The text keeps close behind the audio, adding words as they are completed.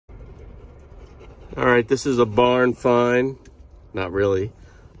All right, this is a barn find, not really,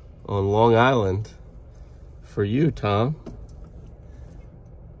 on Long Island for you, Tom.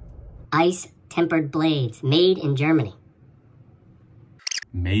 Ice tempered blades, made in Germany.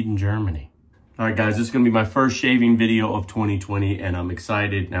 Made in Germany. All right, guys, this is gonna be my first shaving video of 2020, and I'm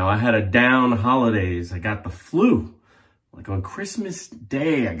excited. Now, I had a down holidays. I got the flu. Like on Christmas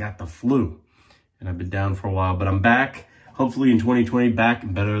Day, I got the flu, and I've been down for a while, but I'm back, hopefully in 2020, back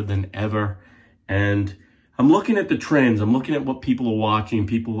better than ever. And I'm looking at the trends. I'm looking at what people are watching,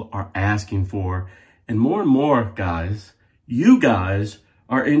 people are asking for. And more, guys, you guys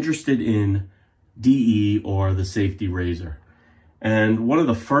are interested in DE or the safety razor. And one of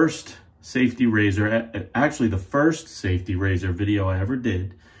the first safety razor, actually the first safety razor video I ever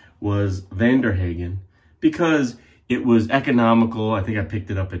did was Hagen, because it was economical. I think I picked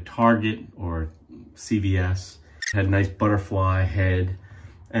it up at Target or CVS. It had a nice butterfly head.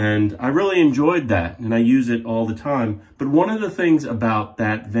 And I really enjoyed that, and I use it all the time. But one of the things about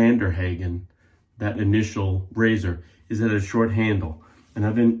that Hagen, that initial razor, is that it's a short handle. And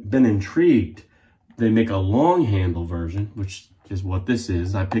I've been intrigued. They make a long handle version, which is what this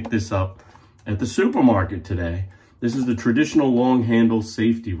is. I picked this up at the supermarket today. This is the traditional long handle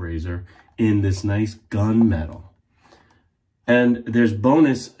safety razor in this nice gunmetal. And there's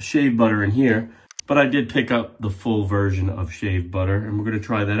bonus shave butter in here. But I did pick up the full version of shave butter, and we're going to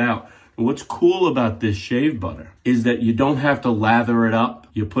try that out. And what's cool about this shave butter is that you don't have to lather it up.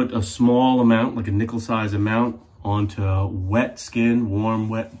 You put a small amount, like a nickel size amount, onto wet skin, warm,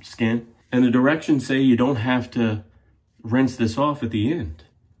 wet skin. And the directions say you don't have to rinse this off at the end.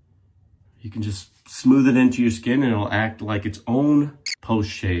 You can just smooth it into your skin and it'll act like its own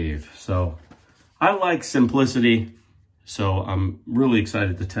post-shave. So I like simplicity. So I'm really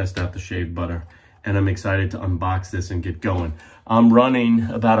excited to test out the shave butter. And I'm excited to unbox this and get going. I'm running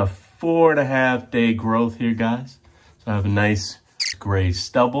about a 4.5 day growth here, guys. So I have a nice gray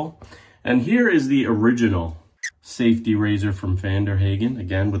stubble. And here is the original safety razor from Hagen,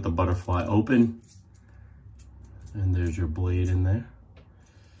 again with the butterfly open. And there's your blade in there.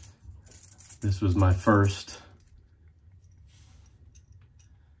 This was my first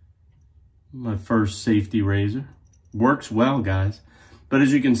safety razor. Works well, guys. But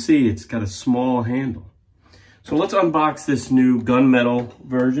as you can see, it's got a small handle. So let's unbox this new gunmetal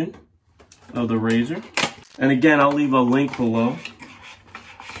version of the razor. And again, I'll leave a link below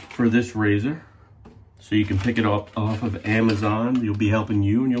for this razor. So you can pick it up off of Amazon. You'll be helping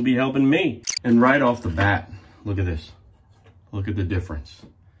you and you'll be helping me. And right off the bat, look at this. Look at the difference.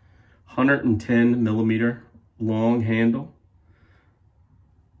 110 millimeter long handle,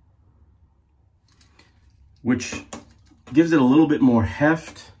 which gives it a little bit more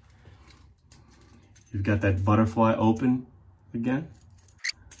heft. You've got that butterfly open again.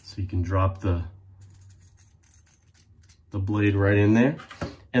 So you can drop the blade right in there.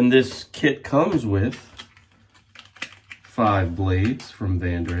 And this kit comes with 5 blades from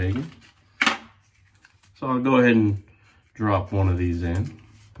Hagen. So I'll go ahead and drop one of these in.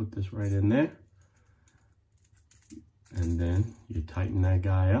 Put this right in there. And then you tighten that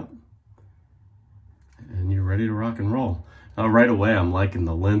guy up. And you're ready to rock and roll. Now, right away, I'm liking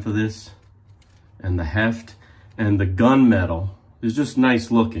the length of this and the heft, and the gunmetal is just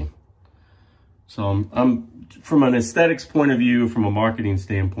nice looking. So I'm from an aesthetics point of view, from a marketing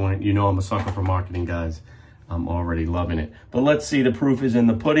standpoint, you know I'm a sucker for marketing, guys. I'm already loving it. But let's see, the proof is in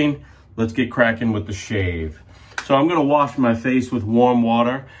the pudding. Let's get cracking with the shave. So I'm gonna wash my face with warm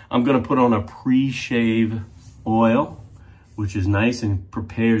water. I'm gonna put on a pre-shave oil, which is nice and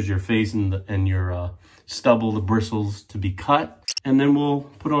prepares your face and your stubble, the bristles, to be cut. And then we'll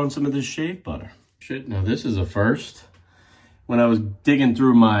put on some of this shave butter. Shit, now this is a first. When I was digging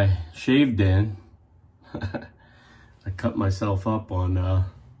through my shave den, I cut myself up on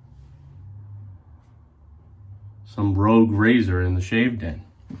some rogue razor in the shave den.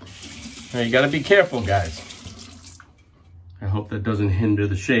 Now you gotta be careful, guys. I hope that doesn't hinder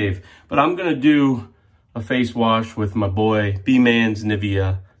the shave. But I'm gonna do a face wash with my boy B-Man's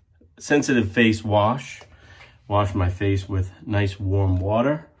Nivea Sensitive Face Wash. Wash my face with nice warm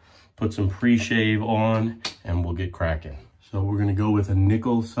water. Put some pre-shave on and we'll get cracking. So we're gonna go with a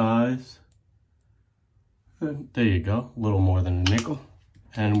nickel size. There you go, a little more than a nickel.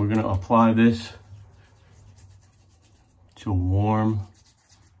 And we're gonna apply this to warm,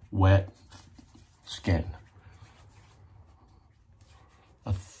 wet skin.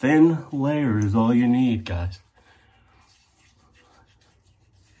 A thin layer is all you need, guys.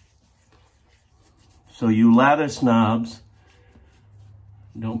 So you lather snobs,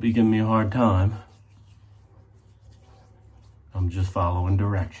 don't be giving me a hard time. I'm just following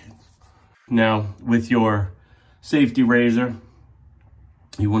directions. Now, with your safety razor,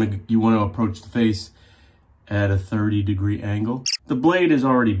 you want to approach the face at a 30-degree angle. The blade is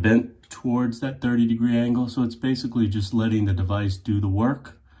already bent towards that 30-degree angle, so it's basically just letting the device do the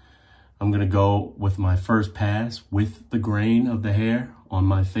work. I'm gonna go with my first pass with the grain of the hair on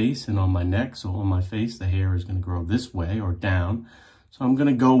my face and on my neck. So on my face, the hair is gonna grow this way or down. So I'm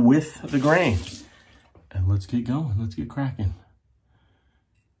gonna go with the grain. And let's get going, let's get cracking.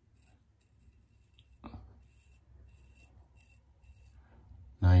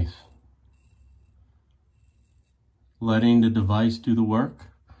 Nice. Letting the device do the work.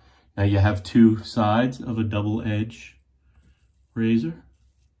 Now you have two sides of a double edge razor.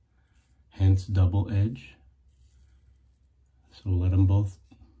 Hence double edge. So let them both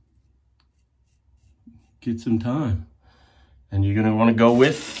get some time. And you're gonna wanna go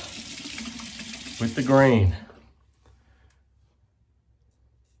with the grain.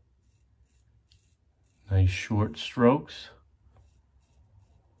 Nice short strokes.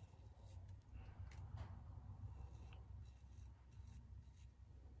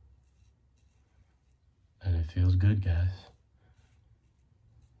 And it feels good, guys.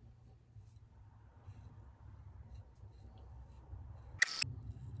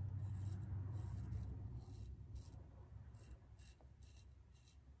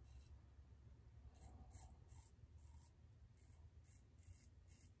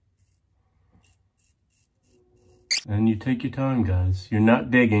 And you take your time, guys. You're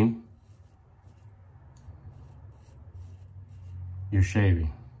not digging. You're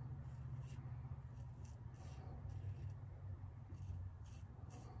shaving.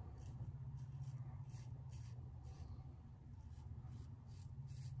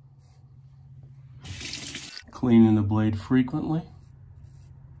 Cleaning the blade frequently.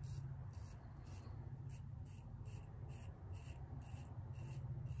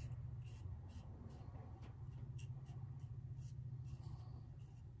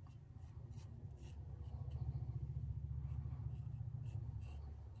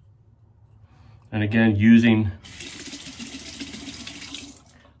 And again, using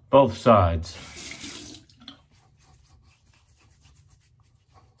both sides.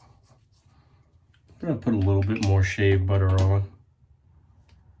 I'm gonna put a little bit more shave butter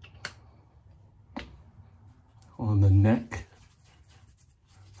on the neck.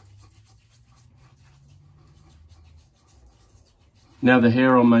 Now the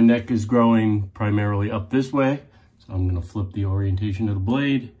hair on my neck is growing primarily up this way. So I'm gonna flip the orientation of the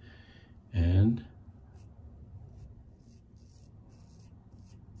blade and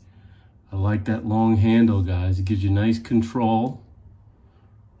I like that long handle, guys. It gives you nice control.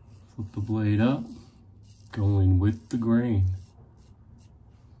 Flip the blade up, going with the grain.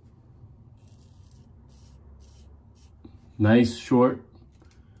 Nice, short,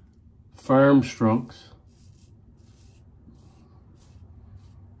 firm strokes.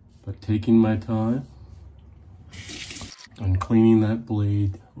 But taking my time and cleaning that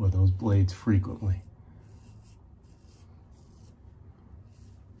blade or those blades frequently.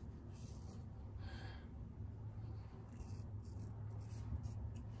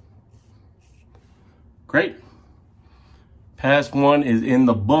 Great. Pass one is in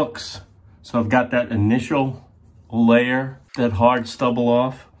the books. So I've got that initial layer, that hard stubble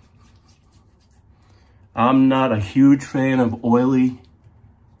off. I'm not a huge fan of oily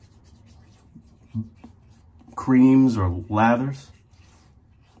creams or lathers,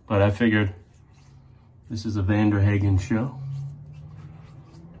 but I figured this is a Hagen show.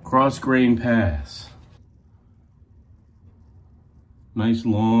 Cross grain pass. Nice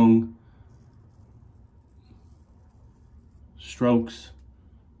long strokes,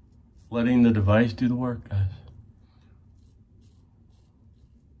 letting the device do the work, guys.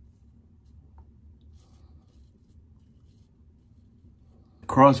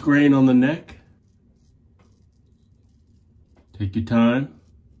 Cross grain on the neck. Take your time,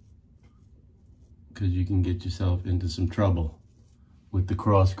 because you can get yourself into some trouble with the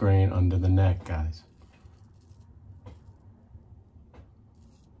cross grain under the neck, guys.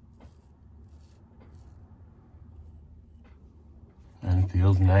 And it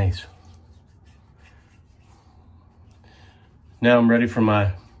feels nice. Now I'm ready for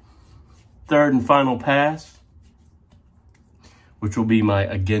my third and final pass, which will be my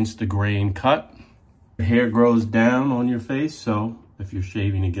against the grain cut. The hair grows down on your face, so if you're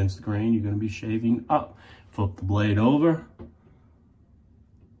shaving against the grain, you're going to be shaving up. Flip the blade over.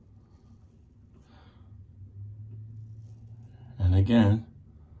 And again,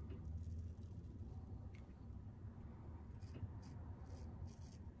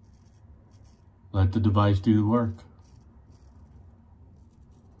 let the device do the work.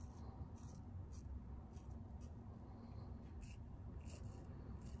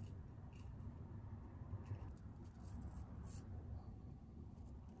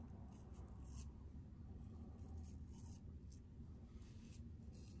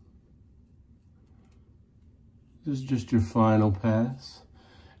 This is just your final pass.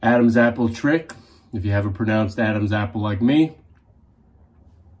 Adam's apple trick, if you haven't pronounced Adam's apple like me.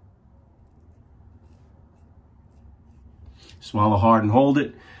 Swallow hard and hold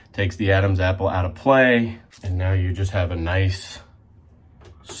it. Takes the Adam's apple out of play. And now you just have a nice,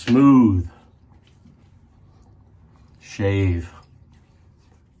 smooth shave.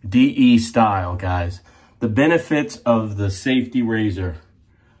 DE style, guys. The benefits of the safety razor.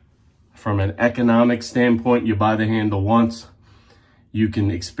 From an economic standpoint, you buy the handle once. You can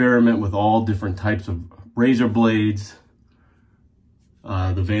experiment with all different types of razor blades.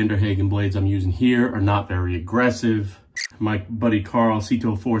 The Hagen blades I'm using here are not very aggressive. My buddy Carl,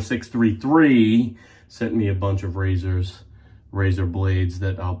 Cito4633, sent me a bunch of razor blades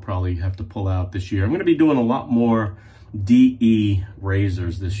that I'll probably have to pull out this year. I'm going to be doing a lot more DE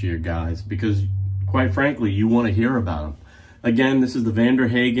razors this year, guys, because quite frankly, you want to hear about them. Again, this is the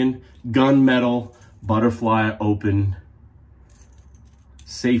Hagen gunmetal butterfly open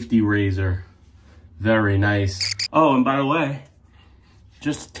safety razor. Very nice. Oh, and by the way,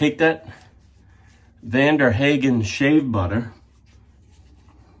 just take that Hagen shave butter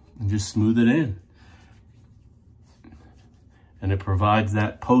and just smooth it in. And it provides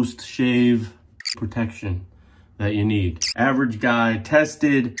that post-shave protection that you need. Average guy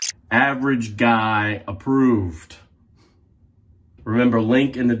tested, average guy approved. Remember,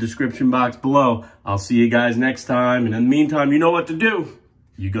 link in the description box below. I'll see you guys next time. And in the meantime, you know what to do.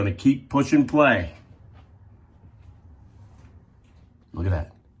 You're gonna keep pushing play. Look at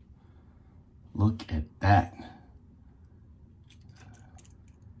that. Look at that.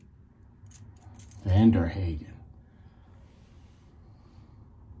 Hagen.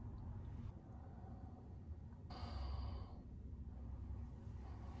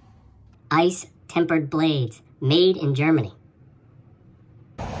 Ice tempered blades, made in Germany.